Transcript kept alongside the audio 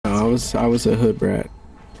was a hood rat.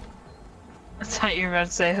 I thought you were about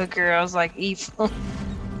to say hooker. I was like, evil.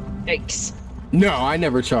 Yikes. No, I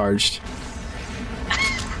never charged.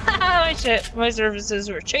 My shit. My services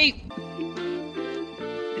were cheap.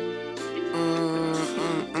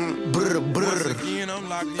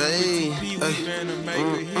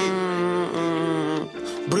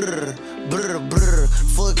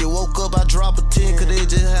 Fuck it, woke up, I drop a 10, cause that's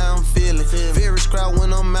just how I'm feeling. Very scrap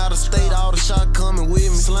when I'm out of state, all the shot coming with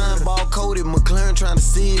me. Slime ball coated, McLaren trying to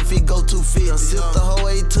see if it go 250. Sip the whole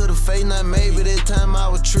A to the face, now maybe that time I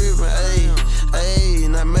was tripping. Ayy,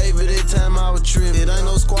 now maybe that time I was tripping. It ain't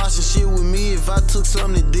no squashing shit with me if I took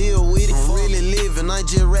something to deal with it. I'm really living, I ain't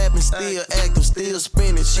just rapping, still active, still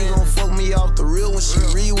spinning. She gon' fuck me off the real when she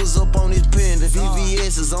read was up on this pendant.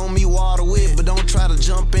 VVS is on me water wet, but don't try to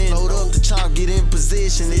jump in. Load up the chop, get in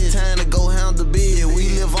position, it's time to go hound the bid. Yeah, we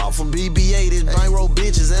live off of BBA, this bankroll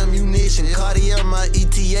bitches, ammunition. Cartier, my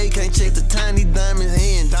ETA, can't check the tiny diamond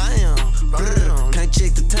hand. Damn, can't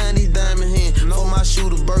check the tiny diamond hand. For my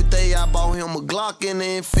shooter birthday, I bought him a Glock in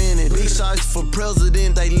the Infinity. Big shots for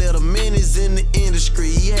president, they let a menace in the industry.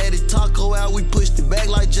 He had his taco out, we pushed it back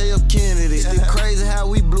like JF Kennedy. It's crazy how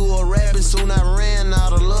we blew a rapping, soon I ran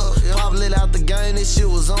out of luck. Pop lit out the game, this shit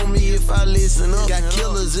was on me if I listen up. Got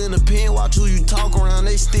killers in the pen, watch who you talk around,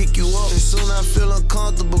 they stick you up. And soon I feel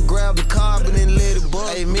uncomfortable, grab the carbon and let it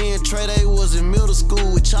bust. Hey, me and Trey, they was in middle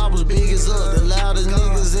school with choppers big as up. The loudest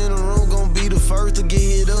niggas in the room gon' be the first to get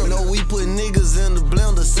hit up. No, we put niggas in the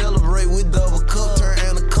blender, celebrate with double cup. Turn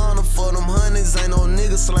anaconda for them honeys, ain't no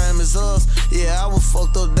nigga slime as us. Yeah, I was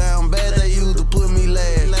fucked up down bad, they used to put me last.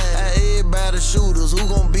 Everybody shooters, who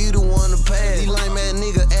gon' be the one to pass? These lame ass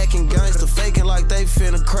nigga acting gangster, faking like they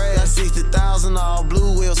finna crash. Got 60,000 all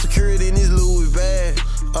blue, well security in this Louis bag.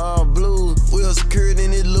 All blue, well security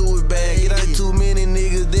in this Louis bag. It ain't too many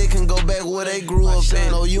niggas that can go back where they grew up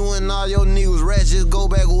at. No, you and all your niggas rats, just go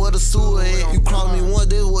back where the sewer at. You cross me once,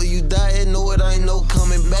 that's where you die at. No, it ain't no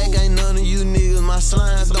coming back. Ain't none of you niggas my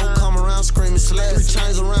slimes. Don't come around screaming slap. 3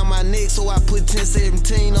 chains around my neck, so I put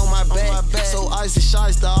 1017 on my back. So icy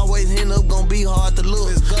shiesty, always end up gon' be hard to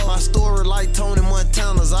look. My story like Tony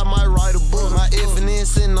Montana's, I might write a book. My F&N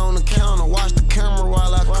sitting on the counter, watch the camera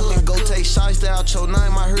while I cook. And go take shiesty out your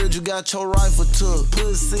name, I heard you got your rifle took.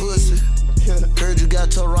 Pussy, heard you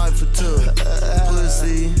got your rifle took.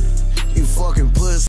 Pussy, you fucking pussy.